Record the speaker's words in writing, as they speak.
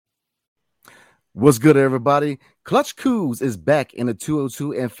What's good, everybody? Clutch Kuz is back in the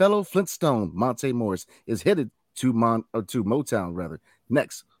 202, and fellow Flintstone Monte Morris is headed to Motown, rather,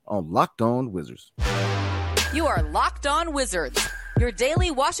 next on Locked On Wizards. You are Locked On Wizards, your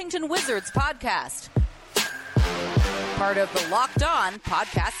daily Washington Wizards podcast. Part of the Locked On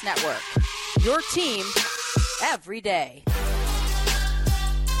Podcast Network. Your team every day.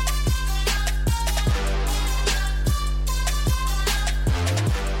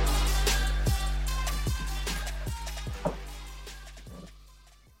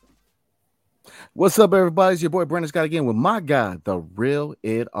 What's up, everybody? It's your boy Brandon Scott again with my guy, the real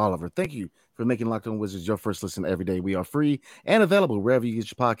Ed Oliver. Thank you for making Locked On Wizards your first listen every day. We are free and available wherever you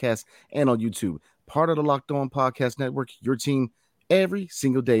get your podcasts and on YouTube. Part of the Locked On Podcast Network, your team every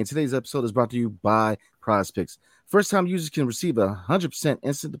single day. And today's episode is brought to you by Prize Picks. First-time users can receive a 100%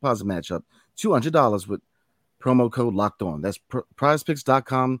 instant deposit match up, $200 with promo code Locked On. That's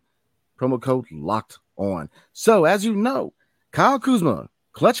prizepicks.com, promo code Locked On. So, as you know, Kyle Kuzma,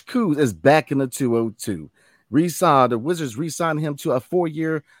 Clutch Kuz, is back in the 202. The Wizards re-signed him to a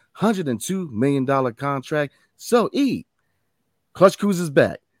 4-year, $102 million contract. So, Clutch Kuz is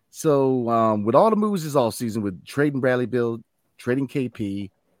back. So, with all the moves this offseason, with trading Bradley Beal, trading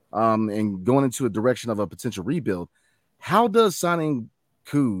KP, and going into a direction of a potential rebuild, how does signing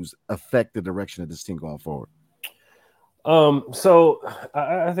Kuz affect the direction of this team going forward? So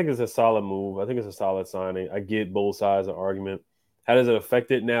I think it's a solid move. I think it's a solid signing. I get both sides of the argument. How does it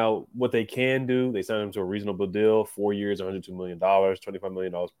affect it? Now, what they can do, they signed him to a reasonable deal, 4 years, $102 million, $25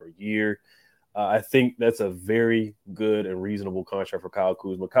 million per year. I think that's a very good and reasonable contract for Kyle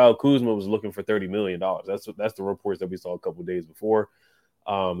Kuzma. Kyle Kuzma was looking for $30 million. That's the reports that we saw a couple of days before.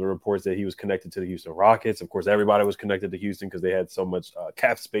 The reports that he was connected to the Houston Rockets. Of course, everybody was connected to Houston because they had so much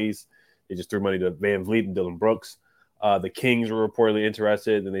cap space. They just threw money to Van Vliet and Dylan Brooks. The Kings were reportedly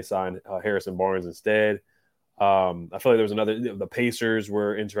interested, and they signed Harrison Barnes instead. I feel like there was the Pacers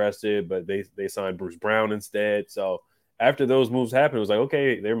were interested, but they signed Bruce Brown instead. So after those moves happened, it was like,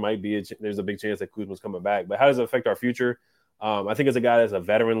 okay, there's a big chance that Kuzma's coming back. But how does it affect our future? I think it's a guy that's a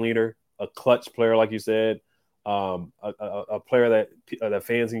veteran leader, a clutch player, like you said, a player that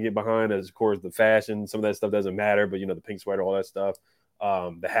fans can get behind. As of course the fashion, some of that stuff doesn't matter, but the pink sweater, all that stuff.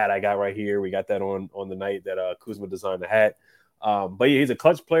 The hat I got right here, we got that on the night that Kuzma designed the hat. But yeah, he's a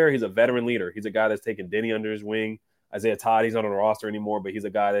clutch player. He's a veteran leader. He's a guy that's taken Denny under his wing. Isaiah Todd, he's not on the roster anymore, but he's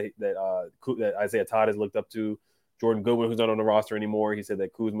a guy that Isaiah Todd has looked up to. Jordan Goodwin, who's not on the roster anymore, he said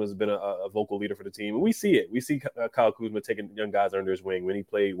that Kuzma has been a vocal leader for the team. And we see it. We see Kyle Kuzma taking young guys under his wing when he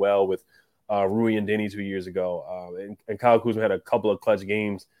played well with Rui and Denny 2 years ago. And Kyle Kuzma had a couple of clutch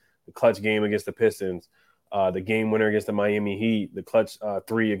games, the clutch game against the Pistons, the game winner against the Miami Heat, the clutch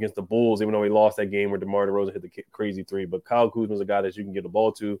 3 against the Bulls, even though he lost that game where DeMar DeRozan hit the crazy 3. But Kyle Kuzma is a guy that you can get the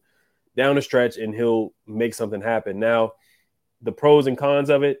ball to down the stretch, and he'll make something happen. Now, the pros and cons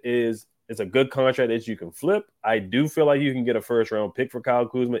of it is it's a good contract that you can flip. I do feel like you can get a first-round pick for Kyle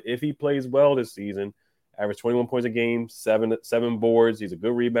Kuzma if he plays well this season. Average 21 points a game, seven boards. He's a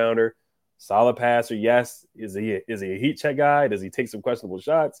good rebounder, solid passer. Yes, is he a heat check guy? Does he take some questionable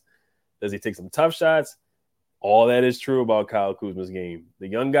shots? Does he take some tough shots? All that is true about Kyle Kuzma's game. The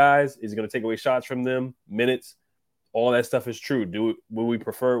young guys, is he going to take away shots from them, minutes? All that stuff is true.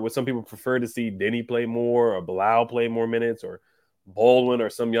 Would some people prefer to see Denny play more or Bilal play more minutes or Baldwin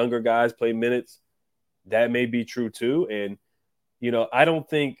or some younger guys play minutes? That may be true too. And, I don't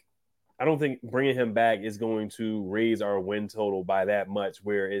think bringing him back is going to raise our win total by that much,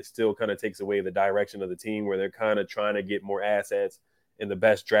 where it still kind of takes away the direction of the team, where they're kind of trying to get more assets in the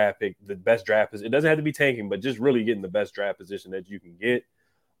best draft pick, it doesn't have to be tanking, but just really getting the best draft position that you can get.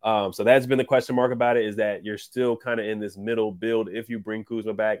 So that's been the question mark about it, is that you're still kind of in this middle build if you bring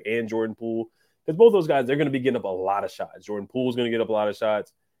Kuzma back and Jordan Poole, because both those guys, they're going to be getting up a lot of shots. Jordan Poole's going to get up a lot of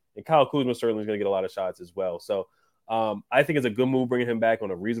shots, and Kyle Kuzma certainly is going to get a lot of shots as well. So I think it's a good move bringing him back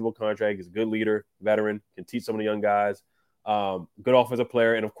on a reasonable contract. He's a good leader, veteran, can teach some of the young guys, good offensive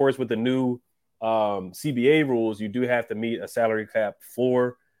player. And of course, with the new CBA rules, you do have to meet a salary cap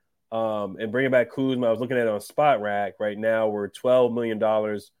floor. And bringing back Kuzma, I was looking at it on Spot Rack. Right now, we're $12 million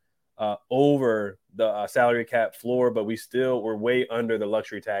over the salary cap floor, but we're way under the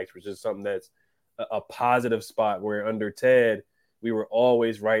luxury tax, which is something that's a positive spot. Where under Ted, we were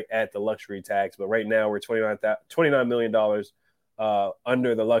always right at the luxury tax, but right now we're $29 million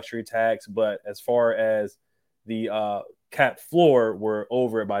under the luxury tax. But as far as the cap floor, we're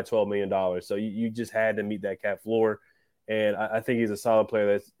over it by $12 million. So you just had to meet that cap floor. And I think he's a solid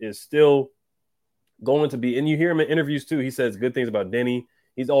player that is still going to be, and you hear him in interviews too. He says good things about Denny.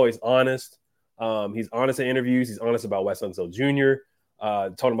 He's always honest. He's honest in interviews. He's honest about Wes Unseld Jr.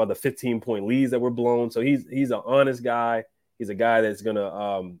 talking about the 15-point leads that were blown. So he's an honest guy. He's a guy that's going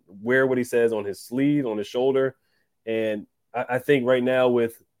to wear what he says on his sleeve, on his shoulder. And I think right now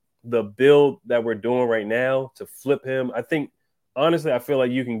with the build that we're doing right now to flip him, I think, honestly, I feel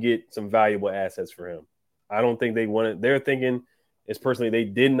like you can get some valuable assets for him. I don't think they want it. They're thinking is personally they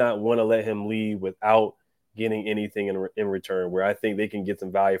did not want to let him leave without getting anything in return, where I think they can get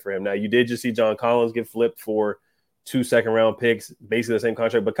some value for him. Now, you did just see John Collins get flipped for 2 second-round picks, basically the same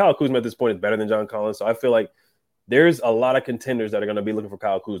contract. But Kyle Kuzma at this point is better than John Collins. So I feel like there's a lot of contenders that are going to be looking for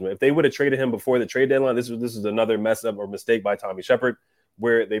Kyle Kuzma. If they would have traded him before the trade deadline, this is another mess up or mistake by Tommy Shepard,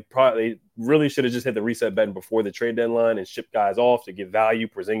 where they really should have just hit the reset button before the trade deadline and shipped guys off to get value,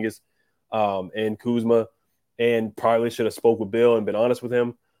 Porzingis and Kuzma, and probably should have spoke with Bill and been honest with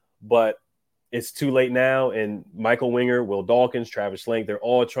him. But it's too late now, and Michael Winger, Will Dawkins, Travis Schlenk, they're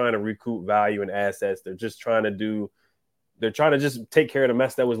all trying to recoup value and assets. They're trying to just take care of the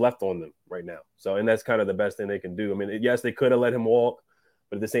mess that was left on them right now. So, and that's kind of the best thing they can do. I mean, yes, they could have let him walk,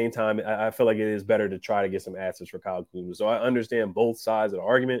 but at the same time, I feel like it is better to try to get some assets for Kyle Kuzma. So I understand both sides of the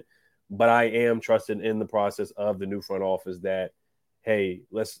argument, but I am trusted in the process of the new front office that, hey,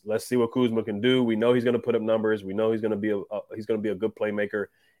 let's see what Kuzma can do. We know he's going to put up numbers. We know he's going to be a good playmaker.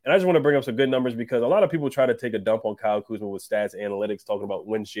 And I just want to bring up some good numbers because a lot of people try to take a dump on Kyle Kuzma with stats, analytics, talking about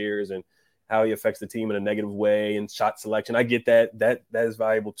win shares and how he affects the team in a negative way and shot selection. I get that. That is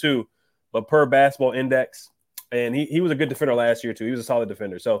valuable too. But per basketball index, and he was a good defender last year too. He was a solid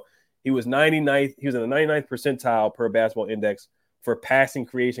defender. So he was 99th. He was in the 99th percentile per basketball index for passing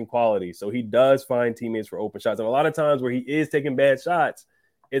creation quality. So he does find teammates for open shots. And a lot of times where he is taking bad shots,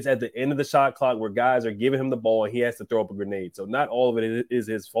 it's at the end of the shot clock where guys are giving him the ball and he has to throw up a grenade. So not all of it is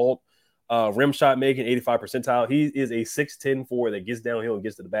his fault. Rim shot making, 85 percentile. He is a 6'10" forward that gets downhill and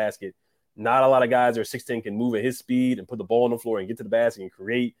gets to the basket. Not a lot of guys that are 6'10" can move at his speed and put the ball on the floor and get to the basket and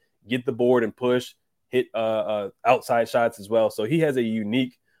create, get the board and push, hit outside shots as well. So he has a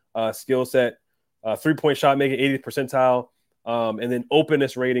unique skill set. 3-point shot making, 80th percentile. And then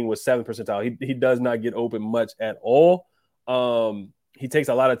openness rating was 7th percentile. He does not get open much at all. He takes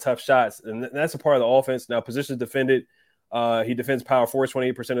a lot of tough shots, and that's a part of the offense. Now, positions defended, he defends power forwards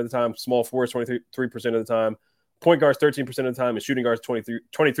 28% of the time, small forwards 23% of the time, point guards 13% of the time, and shooting guards 23%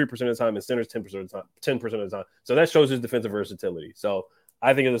 of the time, and centers 10% of the time. So that shows his defensive versatility. So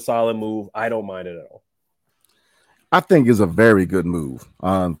I think it's a solid move. I don't mind it at all. I think it's a very good move.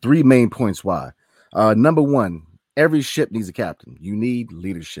 3 main points why. Number one, every ship needs a captain. You need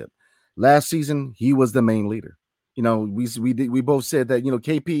leadership. Last season, he was the main leader. You know, we both said that, you know,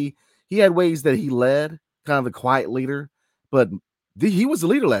 KP, he had ways that he led, kind of the quiet leader, but he was the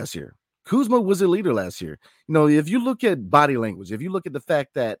leader last year. Kuzma was a leader last year. You know, if you look at body language, if you look at the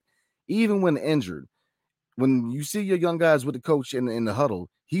fact that even when injured, when you see your young guys with the coach in the huddle,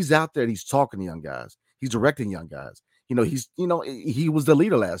 he's out there and he's talking to young guys. He's directing young guys. You know, he was the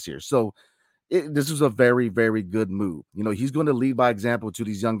leader last year. So this was a very, very good move. You know, he's going to lead by example to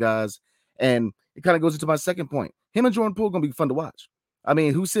these young guys. And it kind of goes into my second point. Him and Jordan Poole are going to be fun to watch. I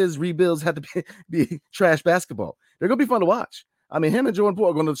mean, who says rebuilds have to be trash basketball? They're going to be fun to watch. I mean, him and Jordan Poole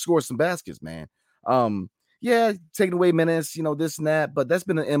are going to score some baskets, man. Yeah, taking away minutes, you know, this and that, but that's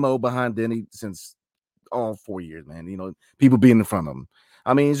been an MO behind Denny since all 4 years, man. You know, people being in front of him.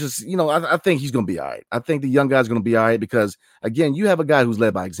 I mean, it's just, you know, I think he's going to be all right. I think the young guy's going to be all right because, again, you have a guy who's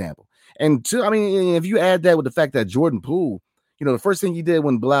led by example. And I mean, if you add that with the fact that Jordan Poole, you know, the first thing he did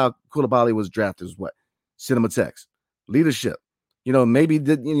when Bilal Coulibaly was drafted was what? Send him a text. Leadership. You know, maybe,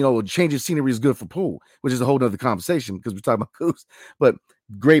 change of scenery is good for Poole, which is a whole nother conversation because we're talking about Kuz. But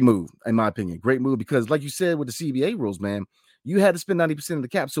great move, in my opinion. Great move because, like you said, with the CBA rules, man, you had to spend 90% of the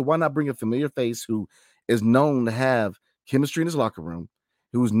cap. So why not bring a familiar face who is known to have chemistry in his locker room,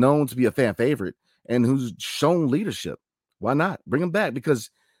 who's known to be a fan favorite, and who's shown leadership? Why not? Bring him back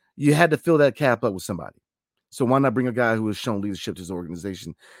because you had to fill that cap up with somebody. So why not bring a guy who has shown leadership to his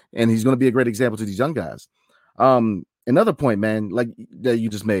organization? And he's going to be a great example to these young guys. Another point, man, like that you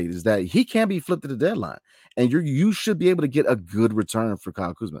just made is that he can be flipped at the deadline. And you should be able to get a good return for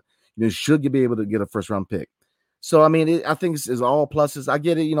Kyle Kuzma. You should be able to get a first-round pick. So, I mean, I think it's all pluses. I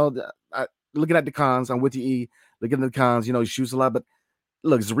get it. You know, looking at the cons, I'm with you, E. Looking at the cons, you know, he shoots a lot. But,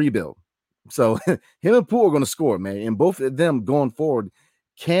 look, it's a rebuild. So, him and Poole are going to score, man. And both of them going forward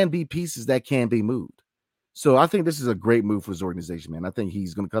can be pieces that can be moved. So I think this is a great move for his organization, man. I think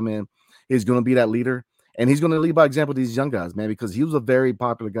he's going to come in. He's going to be that leader. And he's going to lead by example to these young guys, man, because he was a very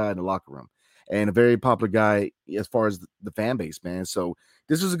popular guy in the locker room and a very popular guy as far as the fan base, man. So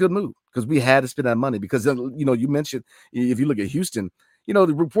this is a good move because we had to spend that money because, you know, you mentioned if you look at Houston, you know,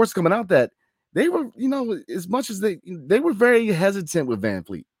 the reports coming out that they were, as much as they were very hesitant with Van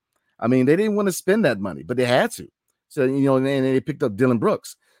Fleet. I mean, they didn't want to spend that money, but they had to. So, and they picked up Dylan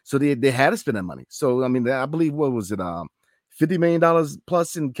Brooks. So they had to spend that money. So, I mean, I believe, what was it? $50 million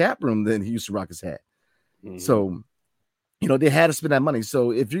plus in cap room than Houston Rockets had. Mm-hmm. So, they had to spend that money.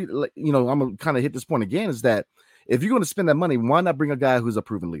 So if you, I'm going to kind of hit this point again, is that if you're going to spend that money, why not bring a guy who's a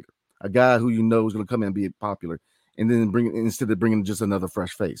proven leader, a guy who is going to come in and be popular, and then instead of bringing just another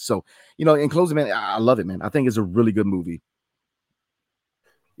fresh face. So, in closing, man, I love it, man. I think it's a really good movie.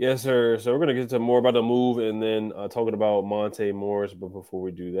 Yes, sir. So we're going to get to more about the move and then talking about Monte Morris. But before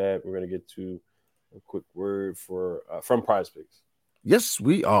we do that, we're going to get to a quick word from Prize Picks. Yes,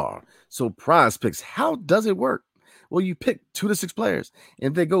 we are. So Prize Picks, how does it work? Well, you pick 2 to 6 players,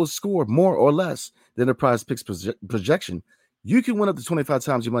 and if they go score more or less than the Prize Picks projection, you can win up to 25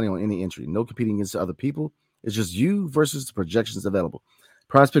 times your money on any entry. No competing against other people. It's just you versus the projections available.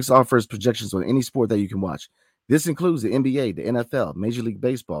 Prize Picks offers projections on any sport that you can watch. This includes the NBA, the NFL, Major League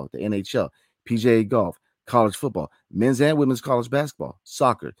Baseball, the NHL, PGA Golf, college football, men's and women's college basketball,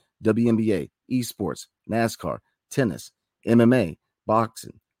 soccer, WNBA, esports, NASCAR, tennis, MMA,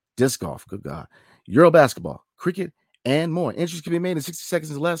 boxing, disc golf, good God, Euro basketball, cricket, and more. Entries can be made in 60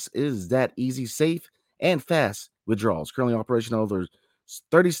 seconds or less. It is that easy, safe, and fast withdrawals. Currently operational over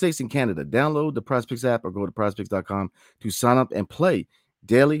 30 states in Canada. Download the PrizePicks app or go to prizepicks.com to sign up and play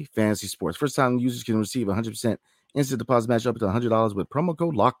daily fantasy sports. First-time users can receive 100% instant deposit match up to $100 with promo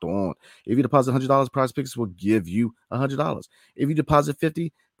code Locked On. If you deposit $100, PrizePicks will give you $100. If you deposit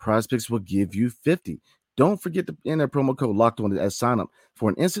 $50, PrizePicks will give you $50. Don't forget to enter promo code Locked On as sign up for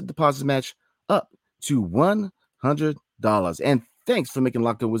an instant deposit match up to $100. And thanks for making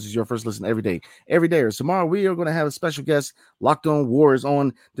Locked On Wizards your first listen every day. Every day. Tomorrow we are going to have a special guest, Locked On Warriors,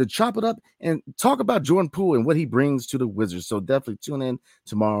 on to chop it up and talk about Jordan Poole and what he brings to the Wizards. So definitely tune in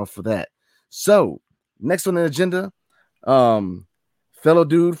tomorrow for that. So next on the agenda, fellow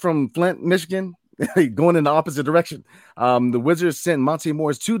dude from Flint, Michigan, going in the opposite direction. The Wizards sent Monte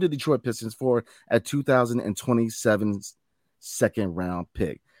Morris to the Detroit Pistons for a 2027 second round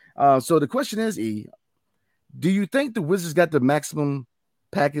pick. So the question is, do you think the Wizards got the maximum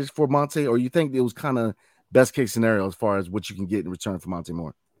package for Monte, or you think it was kind of best case scenario as far as what you can get in return for Monte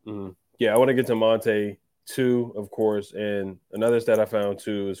Morris? Mm-hmm. Yeah, I want to get to Monte too, of course. And another stat I found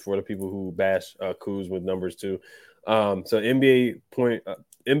too is for the people who bash Kuz with numbers too. So NBA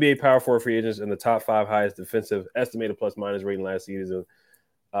power forward free agents in the top 5 highest defensive estimated plus minus rating last season.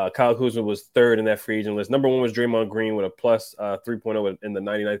 Kyle Kuzma was 3rd in that free agent list. Number 1 was Draymond Green with a plus 3.0 in the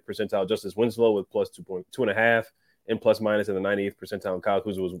 99th percentile. Justice Winslow with plus 2.5 and plus minus in the 98th percentile. And Kyle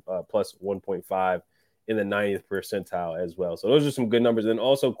Kuzma was plus 1.5 in the 90th percentile as well. So those are some good numbers. And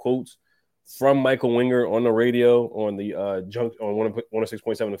also quotes from Michael Winger on the radio on the junk on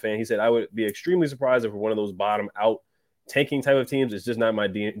 106.7 The Fan. He said, "I would be extremely surprised if we're one of those bottom out tanking type of teams. It's just not my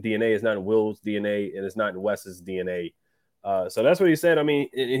DNA. It's not in Will's DNA, and it's not in Wes's DNA." So that's what he said. I mean,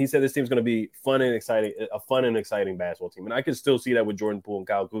 and he said this team's going to be a fun and exciting basketball team. And I can still see that with Jordan Poole and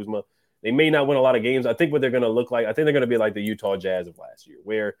Kyle Kuzma. They may not win a lot of games. I think what they're going to look like, I think they're going to be like the Utah Jazz of last year,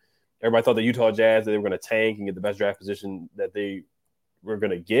 where everybody thought the Utah Jazz, that they were going to tank and get the best draft position that they were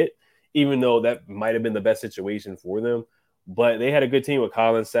going to get, even though that might have been the best situation for them. But they had a good team with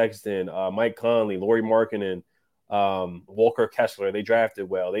Colin Sexton, Mike Conley, Lauri Markkanen, Walker Kessler. They drafted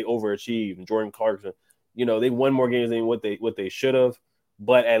well. They overachieved. And Jordan Clarkson. They won more games than what they should have,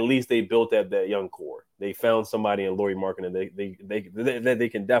 but at least they built that young core. They found somebody in Lauri Markkanen that they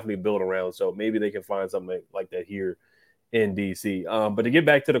can definitely build around. So maybe they can find something like that here in DC. But to get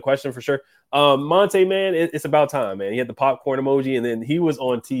back to the question for sure, Monte, man, it's about time, man. He had the popcorn emoji, and then he was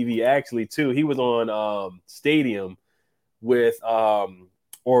on TV actually too. He was on Stadium with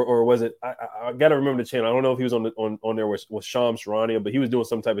or was it? I got to remember the channel. I don't know if he was on there with Shams Charania, but he was doing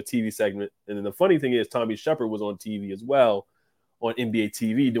some type of TV segment. And then the funny thing is, Tommy Shepard was on TV as well on NBA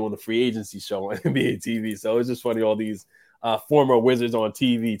TV doing the free agency show on NBA TV. So it's just funny, all these former Wizards on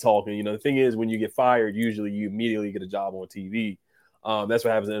TV talking. The thing is, when you get fired, usually you immediately get a job on TV. That's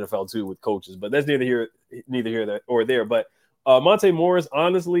what happens in the NFL too with coaches. But that's neither here nor there. But Monte Morris,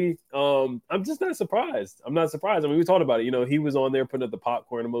 honestly, I'm just not surprised. I'm not surprised. I mean, we talked about it. He was on there putting up the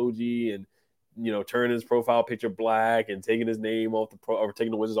popcorn emoji and, turning his profile picture black and taking his name off or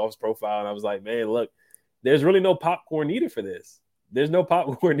taking the Wizards off his profile. And I was like, man, look, there's really no popcorn needed for this. There's no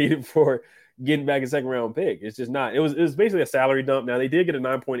popcorn needed for getting back a second round pick. It's just not. It was basically a salary dump. Now they did get a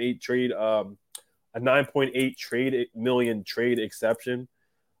 9.8 million trade exception.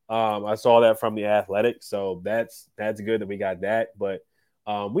 I saw that from The Athletic, so that's good that we got that. But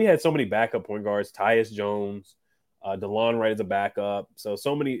we had so many backup point guards: Tyus Jones, DeLon Wright is a backup.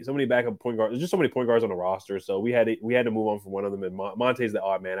 So many backup point guards. There's just so many point guards on the roster. So we had to move on from one of them. And Monte's the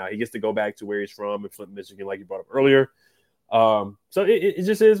odd man out. He gets to go back to where he's from in Flint, Michigan, like you brought up earlier. So it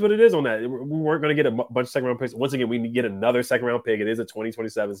just is what it is on that. We weren't going to get a bunch of second round picks. Once again, we get another second round pick. It is a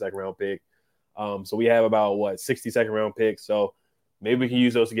 2027 second round pick. So we have about 60 second round picks. So maybe we can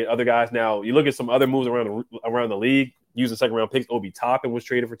use those to get other guys. Now you look at some other moves around the league using second round picks. Obi Toppin was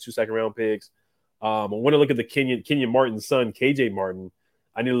traded for 2 second round picks. I want to look at the Kenyon Martin's son, KJ Martin.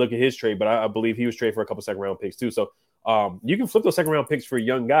 I need to look at his trade, but I believe he was traded for a couple second round picks too. So you can flip those second round picks for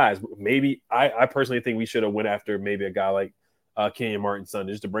young guys. Maybe I personally think we should have went after maybe a guy like Kenyon Martin's son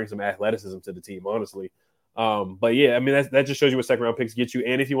just to bring some athleticism to the team, honestly. But yeah, I mean that just shows you what second round picks get you.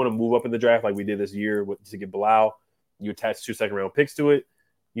 And if you want to move up in the draft like we did this year to get Bilal, you attach 2 second round picks to it.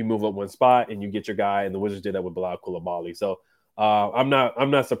 You move up one spot and you get your guy. And the Wizards did that with Bilal Coulibaly. So I'm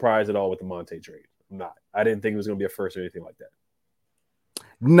not surprised at all with the Monte trade. I'm not. I didn't think it was going to be a first or anything like that.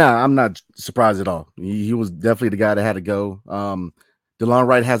 Nah, I'm not surprised at all. He was definitely the guy that had to go. DeLon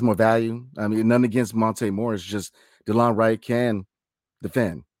Wright has more value. I mean, none against Monte Morris, just DeLon Wright can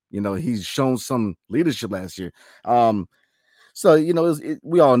defend. He's shown some leadership last year. So,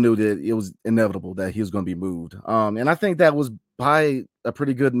 we all knew that it was inevitable that he was going to be moved. And I think that was by a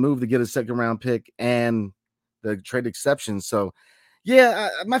pretty good move to get a second round pick and the trade exception. So, yeah,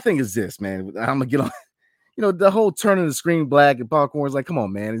 my thing is this, man. I'm going to get on, the whole turning the screen black and popcorn is like, come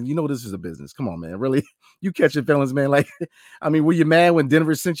on, man. This is a business. Come on, man. Really? You catch your feelings, man. Like, I mean, were you mad when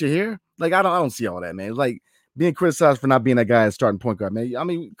Denver sent you here? Like, I don't see all that, man. It's like being criticized for not being that guy at starting point guard, man. I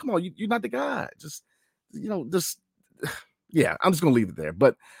mean, come on. You're not the guy. Just, yeah, I'm just going to leave it there.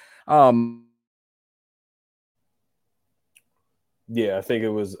 But, yeah, I think it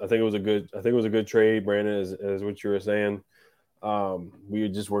was a good trade, Brandon, as what you were saying. We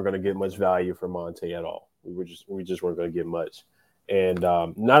just weren't going to get much value for Monte at all. We just weren't going to get much. And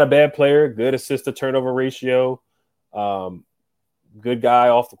not a bad player, good assist to turnover ratio, good guy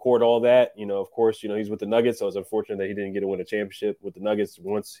off the court, all that. Of course, he's with the Nuggets, so it's unfortunate that he didn't get to win a championship with the Nuggets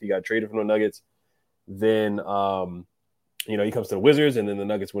once he got traded from the Nuggets. Then, he comes to the Wizards, and then the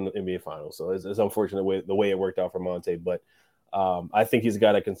Nuggets win the NBA Finals. So it's unfortunate the way it worked out for Monte, but I think he's a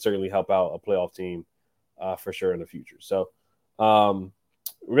guy that can certainly help out a playoff team for sure in the future. So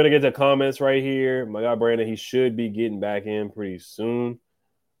we're going to get to comments right here. My guy Brandon, he should be getting back in pretty soon.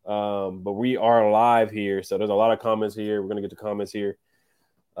 But we are live here, so there's a lot of comments here. We're going to get to comments here.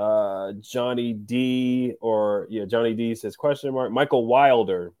 Johnny D says, question mark. Michael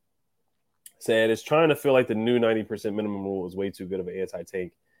Wilder said, it's trying to feel like the new 90% minimum rule is way too good of an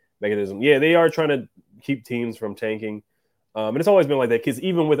anti-tank mechanism. Yeah, they are trying to keep teams from tanking. And it's always been like that, because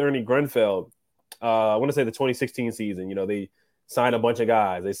even with Ernie Grunfeld, I want to say the 2016 season, they signed a bunch of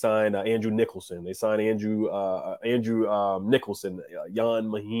guys. They signed Andrew Nicholson. They signed Andrew Nicholson, Jan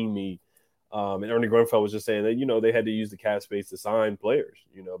Mahimi. And Ernie Grunfeld was just saying that, they had to use the cap space to sign players,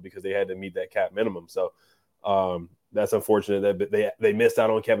 because they had to meet that cap minimum. So that's unfortunate that they missed out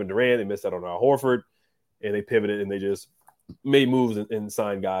on Kevin Durant. They missed out on Al Horford, and they pivoted and they just made moves and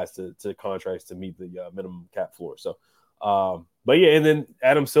signed guys to contracts to meet the minimum cap floor. So, but yeah, and then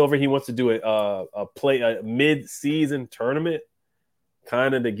Adam Silver, he wants to do a mid-season tournament,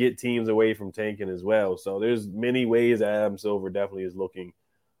 kind of to get teams away from tanking as well. So there's many ways Adam Silver definitely is looking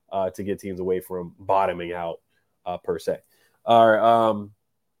to get teams away from bottoming out per se. All right.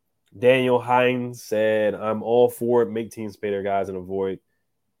 Daniel Hines said, I'm all for it. Make teams pay their guys and avoid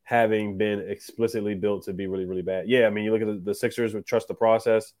having been explicitly built to be really, really bad. Yeah, I mean, you look at the Sixers with trust the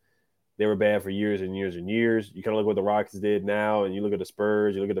process. They were bad for years and years and years. You kind of look what the Rockets did now, and you look at the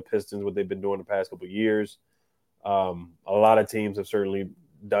Spurs, you look at the Pistons, what they've been doing the past couple of years. A lot of teams have certainly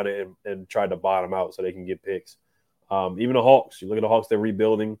done it and tried to bottom out so they can get picks. Even the Hawks, you look at the Hawks, they're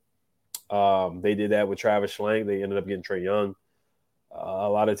rebuilding. They did that with Travis Schlenk. They ended up getting Trae Young. A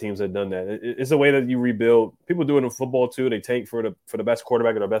lot of teams have done that. It's a way that you rebuild. People do it in football too. They tank for the best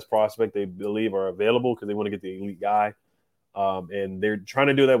quarterback or the best prospect they believe are available because they want to get the elite guy. And they're trying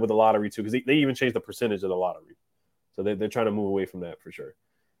to do that with the lottery too, because they even changed the percentage of the lottery. So they're trying to move away from that for sure.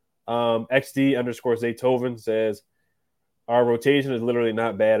 XD_Zaytoven says, our rotation is literally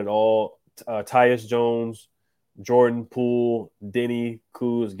not bad at all. Tyus Jones, Jordan Poole, Denny,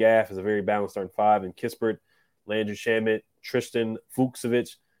 Kuz, Gaff is a very balanced starting five, and Kispert, Landry Shamet, Tristan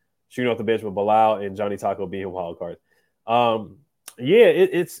Fuchsovich shooting off the bench with Bilal and Johnny Taco being wild cards.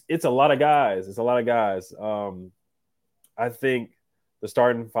 It's a lot of guys. It's a lot of guys. I think the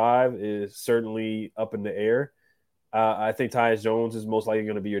starting five is certainly up in the air. I think Tyus Jones is most likely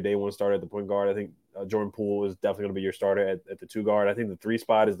going to be your day one starter at the point guard. I think Jordan Poole is definitely going to be your starter at the two guard. I think the three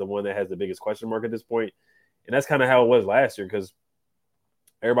spot is the one that has the biggest question mark at this point. And that's kind of how it was last year because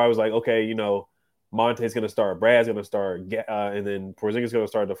everybody was like, okay, you know, Monte's going to start, Brad's going to start, and then Porzingis going to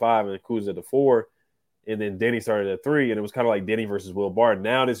start at the 5, and then Kuz at the 4, and then Denny started at 3, and it was kind of like Denny versus Will Barton.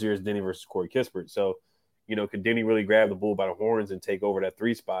 Now this year is Denny versus Corey Kispert. So, you know, could Denny really grab the bull by the horns and take over that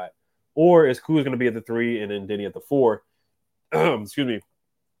 3 spot? Or is Kuz going to be at the 3 and then Denny at the 4? Excuse me.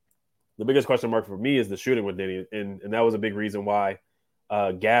 The biggest question mark for me is the shooting with Denny, and that was a big reason why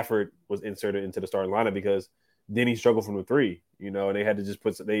Gafford was inserted into the starting lineup because Denny struggled from the 3, you know, and they had to just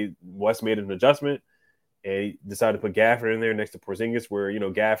West made an adjustment and he decided to put Gafford in there next to Porzingis where, you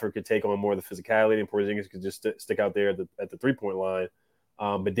know, Gafford could take on more of the physicality and Porzingis could just stick out there at the 3-point line.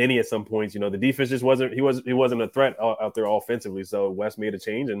 But Denny at some points, you know, the defense just wasn't a threat out there offensively. So West made a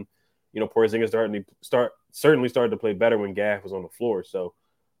change and, you know, Porzingis certainly started to play better when Gaff was on the floor. So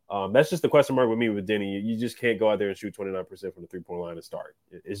that's just the question mark with me with Denny. You just can't go out there and shoot 29% from the 3-point line and start.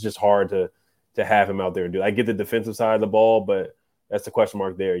 It's just hard to have him out there and do it. I get the defensive side of the ball, but that's the question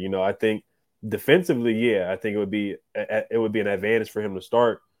mark there. You know, I think defensively, yeah, I think it would be an advantage for him to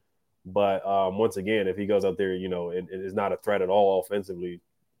start. But once again, if he goes out there, you know, and is not a threat at all offensively,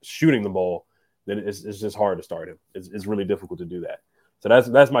 shooting the ball, then it's just hard to start him. It's really difficult to do that. So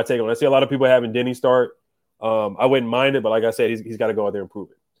that's my take on it. I see a lot of people having Denny start. I wouldn't mind it, but like I said, he's got to go out there and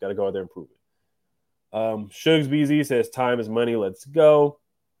prove it. Got to go out there and prove it. Shugs BZ says, time is money. Let's go.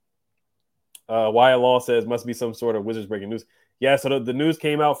 Wyatt Law says, must be some sort of Wizards breaking news. Yeah, so the news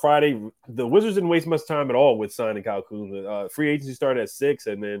came out Friday. The Wizards didn't waste much time at all with signing Kyle Kuzma. Free agency started at 6,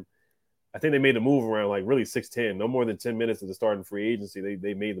 and then I think they made the move around like really 6:10. No more than 10 minutes of the start in free agency.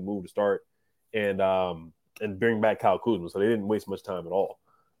 They made the move to start and bring back Kyle Kuzma. So they didn't waste much time at all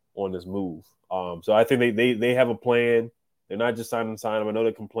on this move. So I think they have a plan. They're not just signing him. I know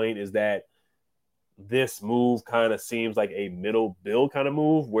the complaint is that this move kind of seems like a middle build kind of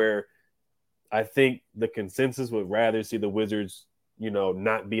move where I think the consensus would rather see the Wizards, you know,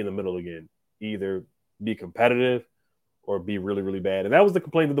 not be in the middle again, either be competitive or be really, really bad. And that was the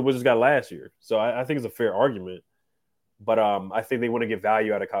complaint that the Wizards got last year. So I think it's a fair argument. But I think they want to get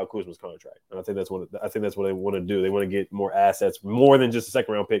value out of Kyle Kuzma's contract. And I think that's what they want to do. They want to get more assets, more than just a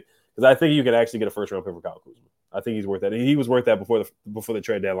second-round pick. Because I think you could actually get a first-round pick for Kyle Kuzma. I think he's worth that. He was worth that before the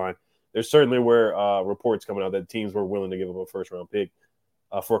trade deadline. There's certainly reports coming out that teams were willing to give him a first-round pick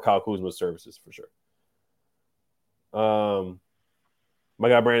for Kyle Kuzma's services, for sure. My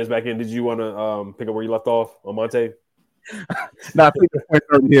guy Brandon's back in. Did you want to pick up where you left off on Monte? Nah, I think the point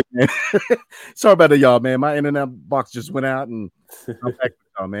already hit, man. Sorry about that, y'all, man. My internet box just went out, and I'm back,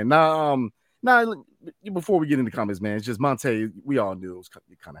 man. Now, before we get into comments, man, it's just Monte. We all knew it was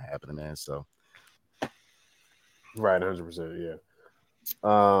kind of happening, man. So, right, 100%, yeah.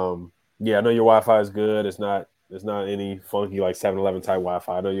 Yeah, I know your Wi-Fi is good. It's not any funky like 7-Eleven type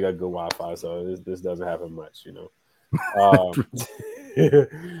Wi-Fi. I know you got good Wi-Fi, so this doesn't happen much, you know.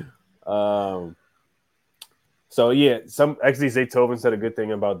 So yeah, actually Zay Tovin said a good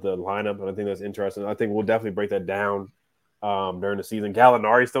thing about the lineup, and I think that's interesting. I think we'll definitely break that down during the season.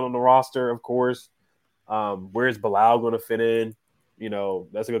 Gallinari's still on the roster, of course. Where's Bilal going to fit in? You know,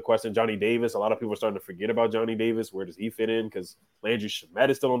 that's a good question. Johnny Davis. A lot of people are starting to forget about Johnny Davis. Where does he fit in? Because Landry Shamet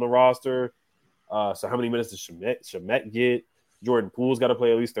is still on the roster. So how many minutes does Shamet get? Jordan Poole's got to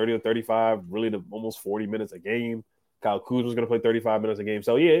play at least 30 or 35, really almost 40 minutes a game. Kyle Kuzma's going to play 35 minutes a game.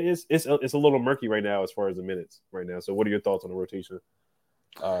 So, yeah, it's a little murky right now as far as the minutes right now. So what are your thoughts on the rotation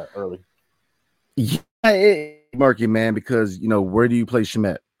early? Yeah, it's murky, man, because, you know, where do you play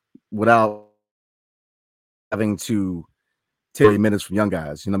Shamet without having to take minutes from young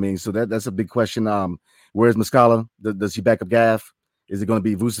guys? You know what I mean? So that's a big question. Where's Muscala? Does he back up Gaff? Is it going to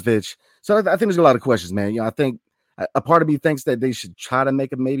be Vucevic? So I think there's a lot of questions, man. You know, I think a part of me thinks that they should try to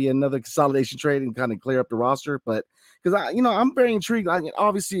make maybe another consolidation trade and kind of clear up the roster. But because I'm very intrigued.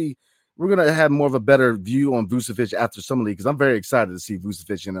 Obviously, we're going to have more of a better view on Vucevic after Summer League because I'm very excited to see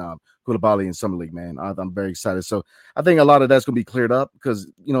Vucevic and Koulibaly in Summer League, man. I'm very excited. So I think a lot of that's going to be cleared up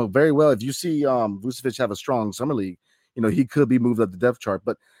because, you know, very well, if you see Vucevic have a strong Summer League, you know, he could be moved up the depth chart.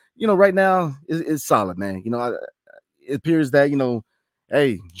 But, you know, right now it's solid, man. You know, it appears that, you know,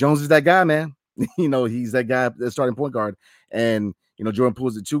 hey, Jones is that guy, man. You know, he's that guy, the starting point guard. And, you know, Jordan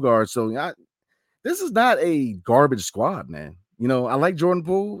Poole's the 2 guard. So this is not a garbage squad, man. You know, I like Jordan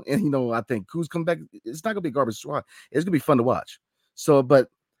Poole. And, you know, I think Kuz come back. It's not going to be a garbage squad. It's going to be fun to watch. So, but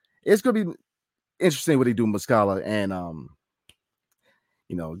it's going to be interesting what they do with Muscala and,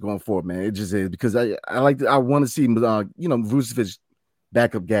 you know, going forward, man. It just is because I want to see, you know, Vucevic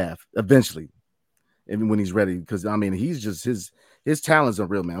back up Gaff eventually. Even when he's ready, because I mean, he's just his talents are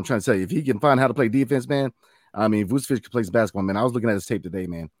real, man. I'm trying to tell you, if he can find how to play defense, man. I mean, Vucevic can play some basketball, man. I was looking at his tape today,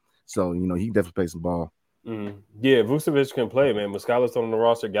 man. So you know, he can definitely play some ball. Mm-hmm. Yeah, Vucevic can play, man. Muscala's still on the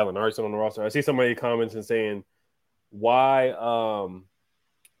roster. Gallinari's still on the roster. I see somebody comments and saying, why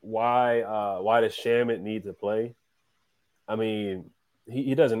why does Shamit need to play? I mean,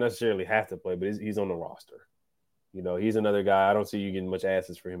 he doesn't necessarily have to play, but he's on the roster. He's another guy. I don't see you getting much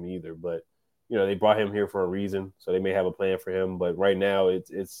asses for him either. But they brought him here for a reason, so they may have a plan for him. But right now,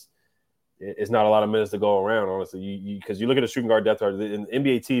 it's not a lot of minutes to go around, honestly. Because you look at the shooting guard depth chart in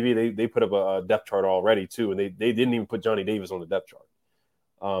NBA TV, they put up a depth chart already too, and they didn't even put Johnny Davis on the depth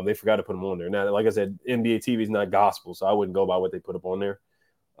chart. They forgot to put him on there. Now, like I said, NBA TV is not gospel, so I wouldn't go by what they put up on there.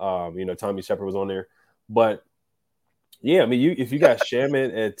 Tommy Shepard was on there, but yeah, I mean, if you got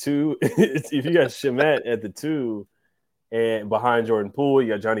Shamet at 2, if you got Shamet at the 2, and behind Jordan Poole, you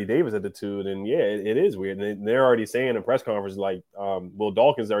got Johnny Davis at the 2, then yeah, it is weird. And they're already saying in press conference, like Will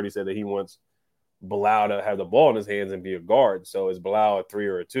Dawkins already said that he wants Bilal to have the ball in his hands and be a guard. So is Bilal a 3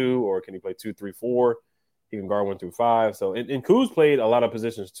 or a 2, or can he play 2, 3, 4? He can guard 1 through 5. So and Kuz played a lot of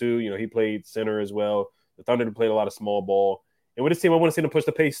positions too. He played center as well. The Thunder played a lot of small ball. And with this team, I want to see them push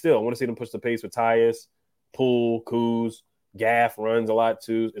the pace still. I want to see them push the pace with Tyus, Poole, Kuz. Gaff runs a lot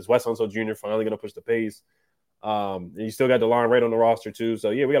too. Is Wes Unseld Jr. finally going to push the pace? And you still got DeLon Wright on the roster too.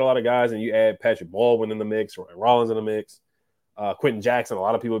 So yeah, we got a lot of guys, and you add Patrick Baldwin in the mix, Ryan Rollins in the mix, Quentin Jackson. A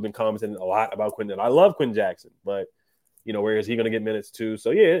lot of people have been commenting a lot about Quentin. I love Quentin Jackson, but where is he going to get minutes too?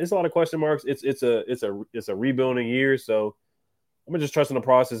 So yeah, it's a lot of question marks. It's a rebuilding year. So I'm gonna just trust in the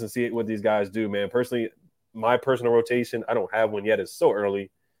process and see what these guys do, man. Personally, my personal rotation, I don't have one yet. It's so early.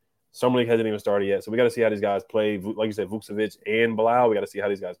 Summer League hasn't even started yet. So we got to see how these guys play. Like you said, Vucevic and Bilal, we got to see how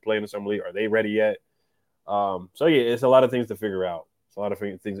these guys play in the Summer League. Are they ready yet? So, yeah, it's a lot of things to figure out. It's a lot of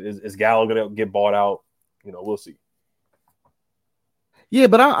things. Is Gallo going to get bought out? We'll see. Yeah,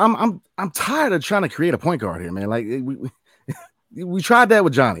 but I'm tired of trying to create a point guard here, man. Like we tried that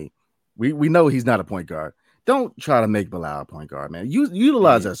with Johnny. We know he's not a point guard. Don't try to make Bilal a point guard, man.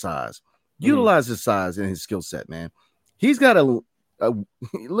 Utilize that size. Utilize his size and his skill set, man. He's got a look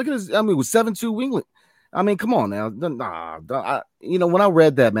at his. I mean, with 7'2" winglet. I mean, come on now. When I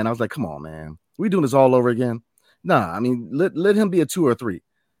read that, man, I was like, come on, man. We doing this all over again? Nah, I mean, let him be a 2 or 3.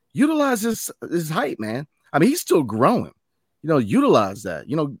 Utilize his height, man. I mean, he's still growing. Utilize that.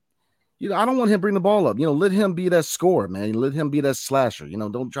 I don't want him to bring the ball up. Let him be that scorer, man. Let him be that slasher.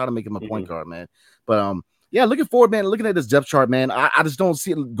 Don't try to make him a point guard, man. But yeah, looking forward, man. Looking at this depth chart, man. I just don't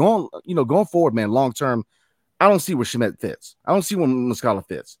see it going forward, man. Long term, I don't see where Shamet fits. I don't see where Muscala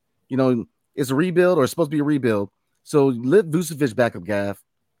fits. It's a rebuild, or it's supposed to be a rebuild. So let Vucevic back up Gaff.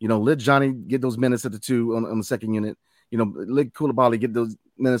 Let Johnny get those minutes at the 2 on the second unit. Let Koulibaly get those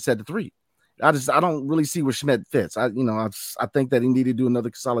minutes at the 3. I don't really see where Schmidt fits. I think that he needed to do another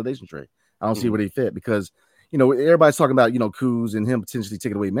consolidation trade. I don't see where they fit because, everybody's talking about, Kuz and him potentially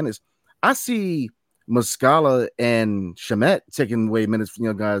taking away minutes. I see Muscala and Shamet taking away minutes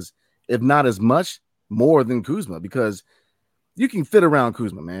from guys, if not as much, more than Kuzma, because you can fit around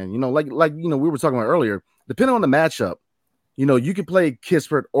Kuzma, man. Like we were talking about earlier, depending on the matchup, you can play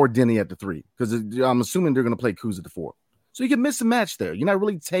Kispert or Denny at the 3 because I'm assuming they're going to play Kuz at the 4. So you can miss a match there. You're not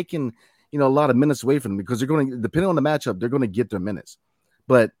really taking a lot of minutes away from them because they're going to, depending on the matchup, they're going to get their minutes.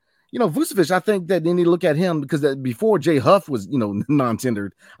 But, Vucevic, I think that they need to look at him because before Jay Huff was,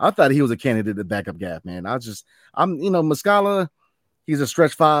 non-tendered, I thought he was a candidate to back up Gaff, man. Muscala, he's a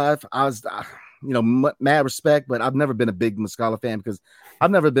stretch 5. Mad respect, but I've never been a big Muscala fan because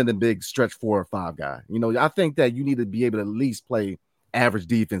I've never been a big stretch 4 or 5 guy. I think that you need to be able to at least play average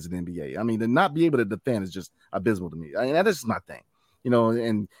defense in the NBA. I mean, to not be able to defend is just abysmal to me. I mean, that's just my thing.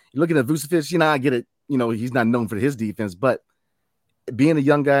 And looking at Vucevic, I get it. He's not known for his defense, but being a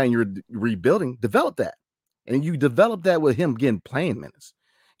young guy and you're rebuilding, develop that. And you develop that with him getting playing minutes.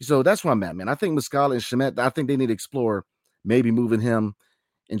 So that's where I'm at, man. I think Muscala and Shamet, I think they need to explore maybe moving him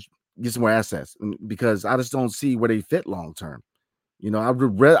and get some more assets because I just don't see where they fit long term. I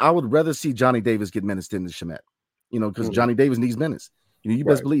would rather see Johnny Davis get minutes than the Shamet, because Johnny Davis needs minutes. You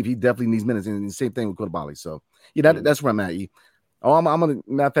best believe he definitely needs minutes. And the same thing with Koulibaly. So, yeah, that's where I'm at. Oh, I'm gonna,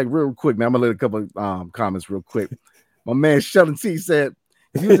 matter of fact, real quick, man. I'm gonna let a couple of comments real quick. My man Sheldon T said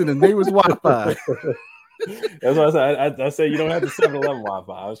using his neighbor's Wi-Fi. That's what I said. I said you don't have the 7-Eleven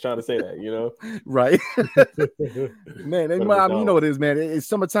Wi-Fi. I was trying to say that, right? Man, you know what it is, man. It's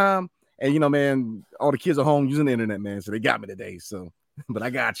summertime, and man, all the kids are home using the internet, man. So they got me today. So, but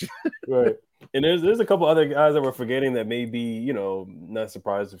I got you. Right. And there's a couple other guys that we're forgetting that may be, not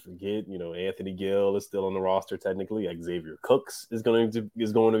surprised to forget. Anthony Gill is still on the roster technically. Xavier Cooks is going to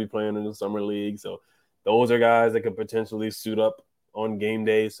be playing in the summer league. So those are guys that could potentially suit up on game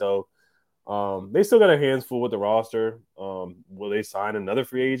day. So they still got a hands full with the roster. Will they sign another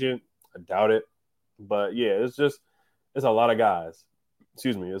free agent? I doubt it. But yeah, it's a lot of guys.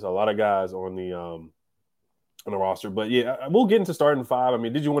 Excuse me, it's a lot of guys on the roster. But yeah, we'll get into starting five. I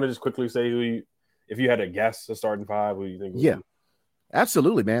mean, did you want to just quickly say if you had to guess a starting five, who you think would be?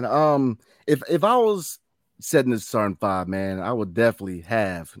 Absolutely, man. If I was setting the starting five, man, I would definitely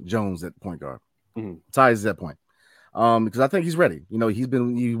have Jones at point guard. Mm-hmm. Tyus at that point. Because I think he's ready. You know, he's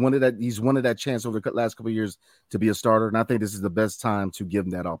wanted that chance over the last couple of years to be a starter, and I think this is the best time to give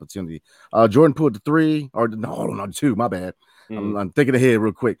him that opportunity. Jordan Poole at the 3, or no, hold on, 2. My bad. I'm thinking ahead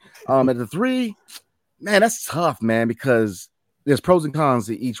real quick. At the 3, man, that's tough, man, because there's pros and cons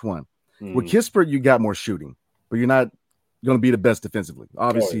to each one. With Kispert, you got more shooting, but you're not going to be the best defensively.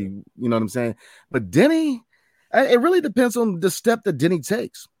 Obviously, you know what I'm saying. But Denny, it really depends on the step that Denny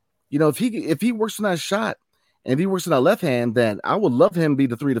takes. You know, if he works on that shot. And if he works in that left hand, then I would love him to be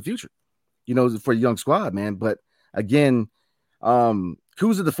the 3 of the future, you know, for a young squad, man. But again,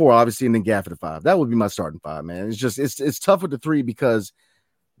 Kuz at the 4, obviously, and then Gaff at the 5. That would be my starting 5, man. It's just it's tough with the 3 because,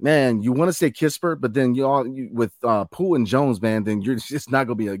 man, you want to say Kispert, but then with Poole and Jones, man, then it's not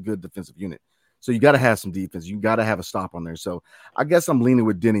going to be a good defensive unit. So you got to have some defense. You got to have a stop on there. So I guess I'm leaning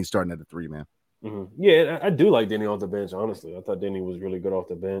with Denny starting at the 3, man. Mm-hmm. Yeah, I do like Denny off the bench, honestly. I thought Denny was really good off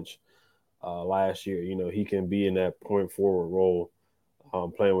the bench. Last year, you know, he can be in that point forward role,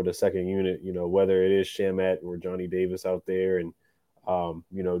 playing with the second unit, you know, whether it is Shamet or Johnny Davis out there. And,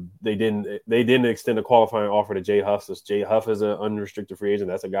 you know, they didn't extend a qualifying offer to Jay Huff. So Jay Huff is an unrestricted free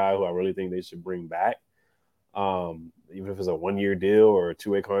agent. That's a guy who I really think they should bring back. Even if it's a 1-year deal or a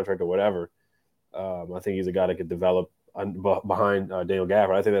 2-way contract or whatever. I think he's a guy that could develop behind Daniel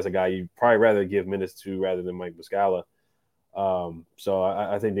Gafford. I think that's a guy you'd probably rather give minutes to rather than Mike Muscala. So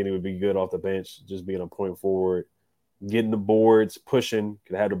I think Denny would be good off the bench, just being a point forward, getting the boards, pushing,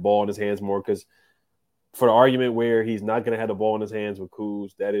 could have the ball in his hands more. Because for the argument where he's not going to have the ball in his hands with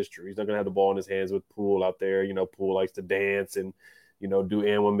Kuz, that is true. He's not going to have the ball in his hands with Poole out there. You know, Poole likes to dance and, you know, do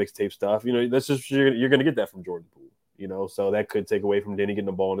and1 mixtape stuff. You know, that's just you're going to get that from Jordan Poole. You know, so that could take away from Denny getting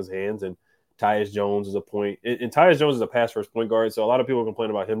the ball in his hands. And Tyus Jones is a point, and Tyus Jones is a pass first point guard. So a lot of people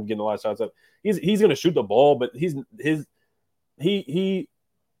complain about him getting a lot of shots up. He's going to shoot the ball, but he is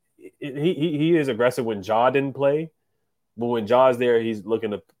aggressive when Ja didn't play, but when Ja's there, he's looking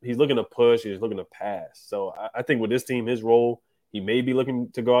to push, he's looking to pass. So I think with this team, his role, he may be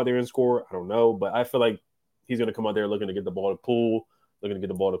looking to go out there and score. I don't know, but I feel like he's going to come out there looking to get the ball to Poole, looking to get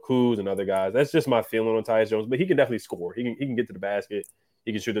the ball to Kuz and other guys. That's just my feeling on Tyus Jones, but he can definitely score. He can get to the basket.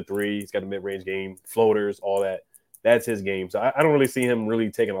 He can shoot the 3. He's got a mid-range game, floaters, all that. That's his game. So I don't really see him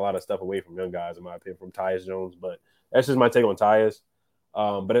really taking a lot of stuff away from young guys, in my opinion, from Tyus Jones, but that's just my take on Tyus.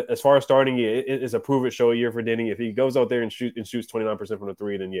 But as far as starting, it's a prove it, show a year for Denny. If he goes out there and shoots 29% from the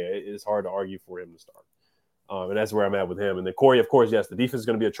 3, then it's hard to argue for him to start. And that's where I'm at with him. And then Corey, of course, yes, the defense is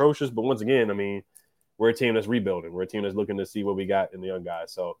going to be atrocious. But once again, I mean, we're a team that's rebuilding. We're a team that's looking to see what we got in the young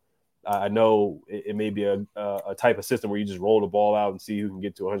guys. So I know it may be a type of system where you just roll the ball out and see who can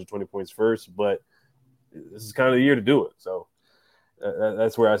get to 120 points first. But this is kind of the year to do it. So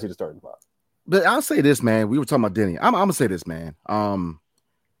that's where I see the starting 5. But I'll say this, man. We were talking about Denny. I'm gonna say this, man.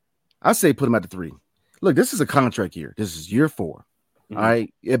 I say put him at the 3. Look, this is a contract year. This is year 4. Mm-hmm. All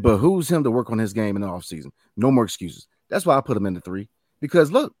right. It behooves him to work on his game in the offseason. No more excuses. That's why I put him in the 3.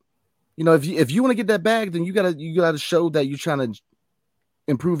 Because look, you know, if you want to get that bag, then you gotta show that you're trying to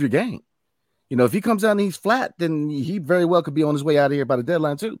improve your game. You know, if he comes out and he's flat, then he very well could be on his way out of here by the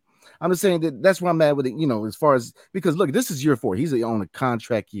deadline too. I'm just saying that's where I'm at with it, you know, as far as because look, this is year 4. He's on a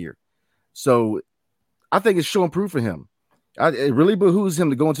contract year. So I think it's showing proof for him. It really behooves him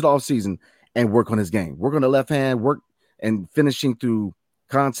to go into the offseason and work on his game, work on the left hand, work and finishing through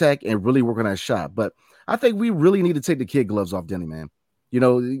contact and really work on that shot. But I think we really need to take the kid gloves off Denny, man. You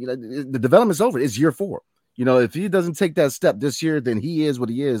know, the development's over. It's year 4. You know, if he doesn't take that step this year, then he is what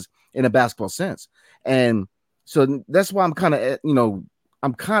he is in a basketball sense. And so that's why I'm kind of, you know,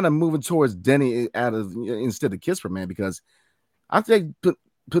 I'm kind of moving towards Denny instead of Kispert, man, because I think put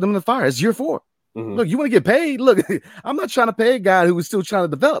him in the fire. It's year 4. Mm-hmm. Look, you want to get paid? Look, I'm not trying to pay a guy who is still trying to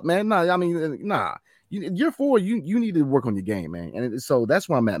develop, man. Nah, I mean, nah. Year 4, you need to work on your game, man. And so that's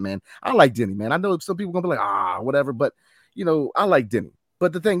where I'm at, man. I like Denny, man. I know some people are going to be like, whatever. But, you know, I like Denny.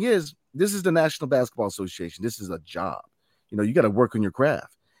 But the thing is, this is the National Basketball Association. This is a job. You know, you got to work on your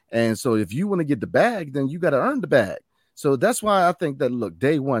craft. And so if you want to get the bag, then you got to earn the bag. So that's why I think that, look,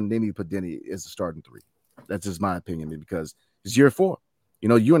 day 1, they need to put Denny as the starting 3. That's just my opinion, man, because it's year 4. You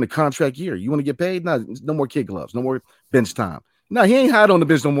know, you're in a contract year. You want to get paid? No more kid gloves. No more bench time. No, he ain't hide on the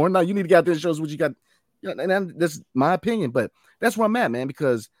bench no more. No, you need to get out there and show us what you got. You know, and that's my opinion, but that's where I'm at, man,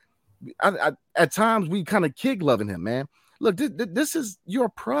 because I at times we kind of kid gloving him, man. Look, this is your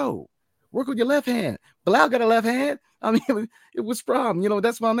pro. Work with your left hand. Bilal got a left hand. I mean, what's the problem?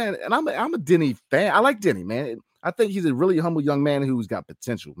 That's my man. And I'm a Denny fan. I like Denny, man. I think he's a really humble young man who's got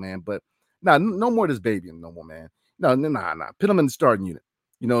potential, man. But no more of this baby no more, man. No. Put him in the starting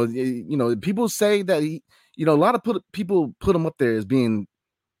unit. People say that a lot of people put him up there as being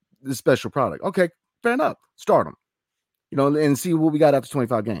the special product. Okay, fair enough. Start him. And see what we got after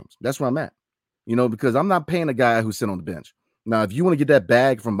 25 games. That's where I'm at. Because I'm not paying a guy who's sitting on the bench. Now, if you want to get that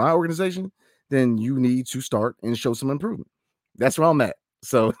bag from my organization, then you need to start and show some improvement. That's where I'm at.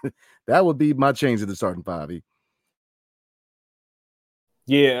 So that would be my change to the starting five.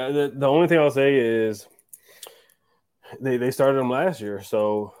 Yeah, the only thing I'll say is they started him last year,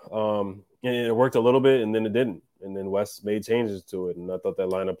 so and it worked a little bit, and then it didn't, and then West made changes to it, and I thought that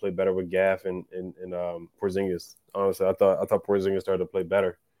lineup played better with Gaff and Porzingis. Honestly, I thought Porzingis started to play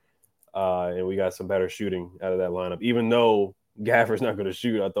better, and we got some better shooting out of that lineup. Even though Gaffer's not going to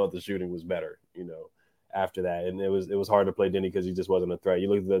shoot, I thought the shooting was better, after that, and it was hard to play Denny because he just wasn't a threat. You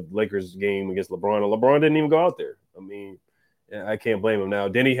look at the Lakers game against LeBron, and LeBron didn't even go out there. I mean, I can't blame him. Now,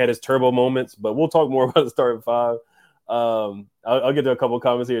 Denny had his turbo moments, but we'll talk more about the starting five. I'll get to a couple of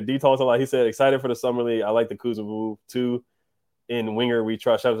comments here. D talks a lot. He said, excited for the summer league. I like the Kuzma move too. In Winger, we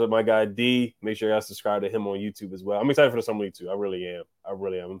trust. Shout out to my guy D. Make sure you guys subscribe to him on YouTube as well. I'm excited for the summer league too. I really am.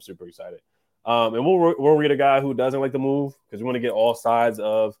 I'm super excited. And we'll read a guy who doesn't like the move because we want to get all sides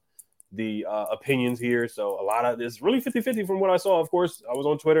of the opinions here. So a lot of this really 50-50 from what I saw. Of course, I was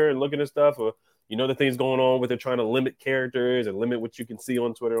on Twitter and looking at stuff. The things going on with it, trying to limit characters and limit what you can see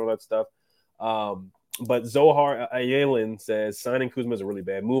on Twitter and all that stuff. But Zohar Ayelin says signing Kuzma is a really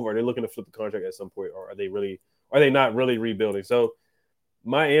bad move. Are they looking to flip the contract at some point, or are they not really rebuilding? So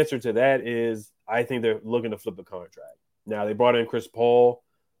my answer to that is I think they're looking to flip the contract. Now they brought in Chris Paul.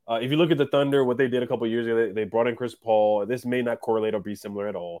 If you look at the Thunder, what they did a couple of years ago, they brought in Chris Paul. This may not correlate or be similar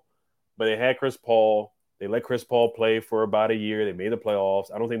at all, but they had Chris Paul. They let Chris Paul play for about a year. They made the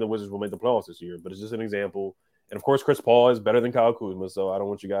playoffs. I don't think the Wizards will make the playoffs this year, but it's just an example. And, of course, Chris Paul is better than Kyle Kuzma, so I don't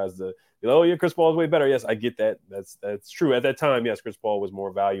want you guys to be like, oh, yeah, Chris Paul is way better. Yes, I get that. That's true. At that time, yes, Chris Paul was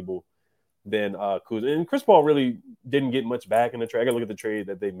more valuable than Kuzma. And Chris Paul really didn't get much back in the trade. I got to look at the trade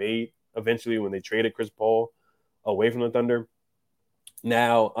that they made eventually when they traded Chris Paul away from the Thunder.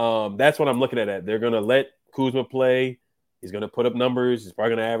 Now, that's what I'm looking at. They're going to let Kuzma play. He's going to put up numbers. He's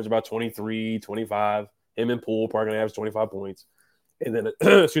probably going to average about 23, 25. Him and Poole probably going to average 25 points. And then,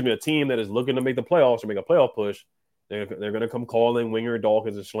 a team that is looking to make the playoffs or make a playoff push, they're going to come calling Winger,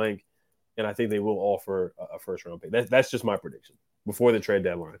 Dawkins, and Schlenk, and I think they will offer a first-round pick. That's just my prediction before the trade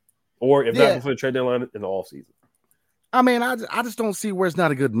deadline, or if not before the trade deadline, in the offseason. I mean, I just don't see where it's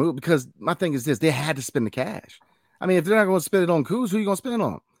not a good move because my thing is this: they had to spend the cash. I mean, if they're not going to spend it on Kuz, who are you going to spend it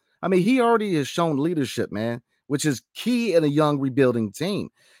on? I mean, he already has shown leadership, man, which is key in a young rebuilding team.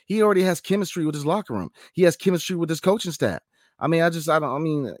 He already has chemistry with his locker room. He has chemistry with his coaching staff. I mean, I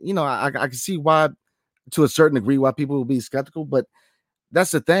can see why, to a certain degree, why people will be skeptical, but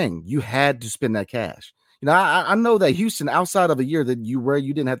that's the thing. You had to spend that cash. I know that Houston, outside of a year that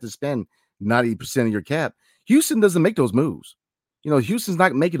you didn't have to spend 90% of your cap, Houston doesn't make those moves. Houston's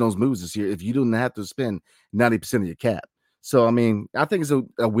not making those moves this year if you didn't have to spend 90% of your cap. So, I mean, I think it's a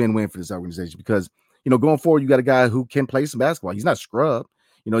win-win for this organization because, going forward, you got a guy who can play some basketball. He's not scrub.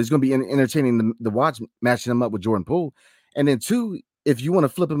 He's going to be entertaining the watch, matching him up with Jordan Poole. And then two, if you want to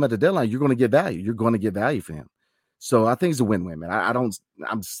flip him at the deadline, you're going to get value. You're going to get value for him. So I think it's a win-win, man.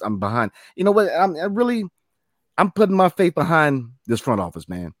 I'm behind. You know what? I'm putting my faith behind this front office,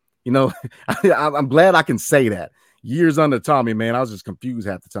 man. I'm glad I can say that. Years under Tommy, man, I was just confused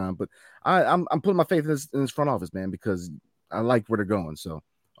half the time. But I'm putting my faith in this front office, man, because I like where they're going. So,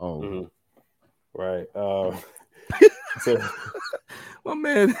 right. So, well,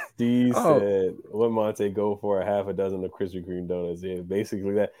 man, D said, "What Monte go for a half a dozen of Krispy Kreme donuts?" Yeah,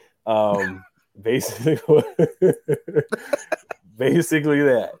 basically that. Basically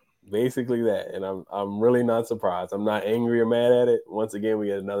that. And I'm really not surprised. I'm not angry or mad at it. Once again, we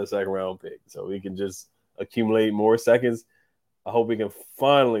get another second round pick, so we can just accumulate more seconds. I hope we can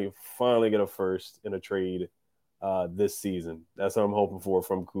finally get a first in a trade this season. That's what I'm hoping for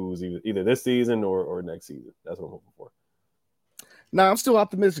from Kuz, either this season or next season. That's what I'm hoping for. No, I'm still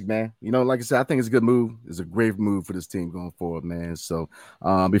optimistic, man. Like I said, I think it's a good move. It's a great move for this team going forward, man. So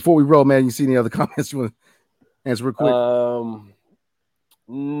before we roll, man, you see any other comments you want to answer real quick?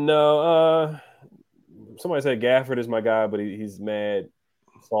 No. Somebody said Gafford is my guy, but he's mad,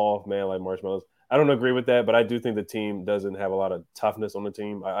 soft, man, like marshmallows. I don't agree with that, but I do think the team doesn't have a lot of toughness on the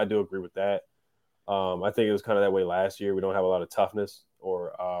team. I do agree with that. I think it was kind of that way last year. We don't have a lot of toughness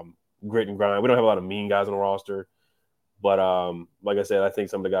or grit and grind. We don't have a lot of mean guys on the roster. But like I said, I think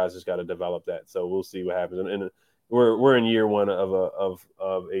some of the guys just got to develop that. So we'll see what happens. And we're in year one of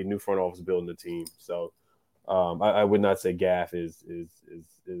a new front office building the team. So I would not say Gaff is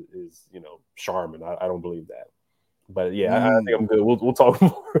Charmin. I don't believe that. But yeah, I think I'm good. We'll talk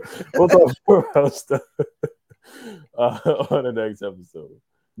more. We'll talk more about stuff on the next episode.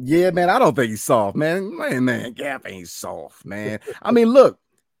 Yeah, man, I don't think he's soft, man. Man, Gaff ain't soft, man. I mean, look,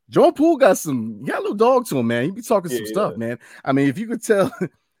 Jordan Poole got a little dog to him, man. He be talking some stuff, man. I mean, if you could tell,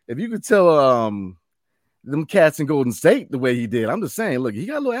 them cats in Golden State the way he did, I'm just saying, look, he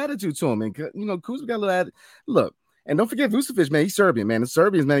got a little attitude to him, and Kuzma got a little attitude. Look, and don't forget Vucevic, man. He's Serbian, man. The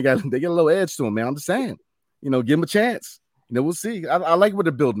Serbians, man, they get a little edge to him, man. I'm just saying, give him a chance. We'll see. I like what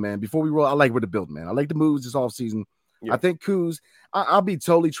they're building, man. Before we roll, I like what they're building, man. I like the moves this offseason. Yeah. I think Kuz, I'll be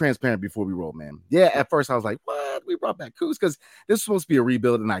totally transparent before we roll, man. Yeah, at first I was like, what? We brought back Kuz because this is supposed to be a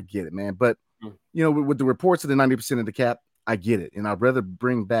rebuild, and I get it, man. But, with the reports of the 90% of the cap, I get it. And I'd rather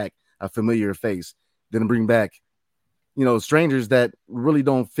bring back a familiar face than bring back, strangers that really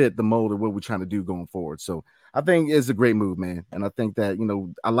don't fit the mold of what we're trying to do going forward. So I think it's a great move, man. And I think that,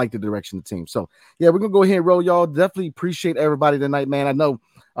 I like the direction of the team. So, yeah, we're going to go ahead and roll, y'all. Definitely appreciate everybody tonight, man. I know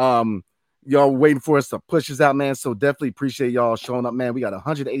y'all waiting for us to push us out, man. So definitely appreciate y'all showing up, man. We got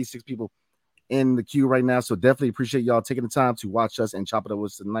 186 people in the queue right now. So definitely appreciate y'all taking the time to watch us and chop it up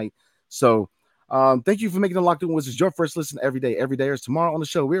with us tonight. So thank you for making the Locked On Wizards your first listen every day. Every day is tomorrow on the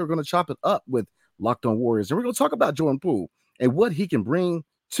show. We are going to chop it up with Locked On Warriors. And we're going to talk about Jordan Poole and what he can bring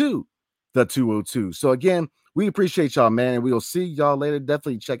to the 202. So again, we appreciate y'all, man. And we'll see y'all later.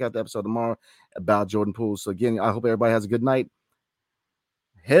 Definitely check out the episode tomorrow about Jordan Poole. So again, I hope everybody has a good night.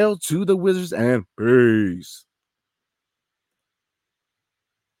 Hail to the Wizards and peace.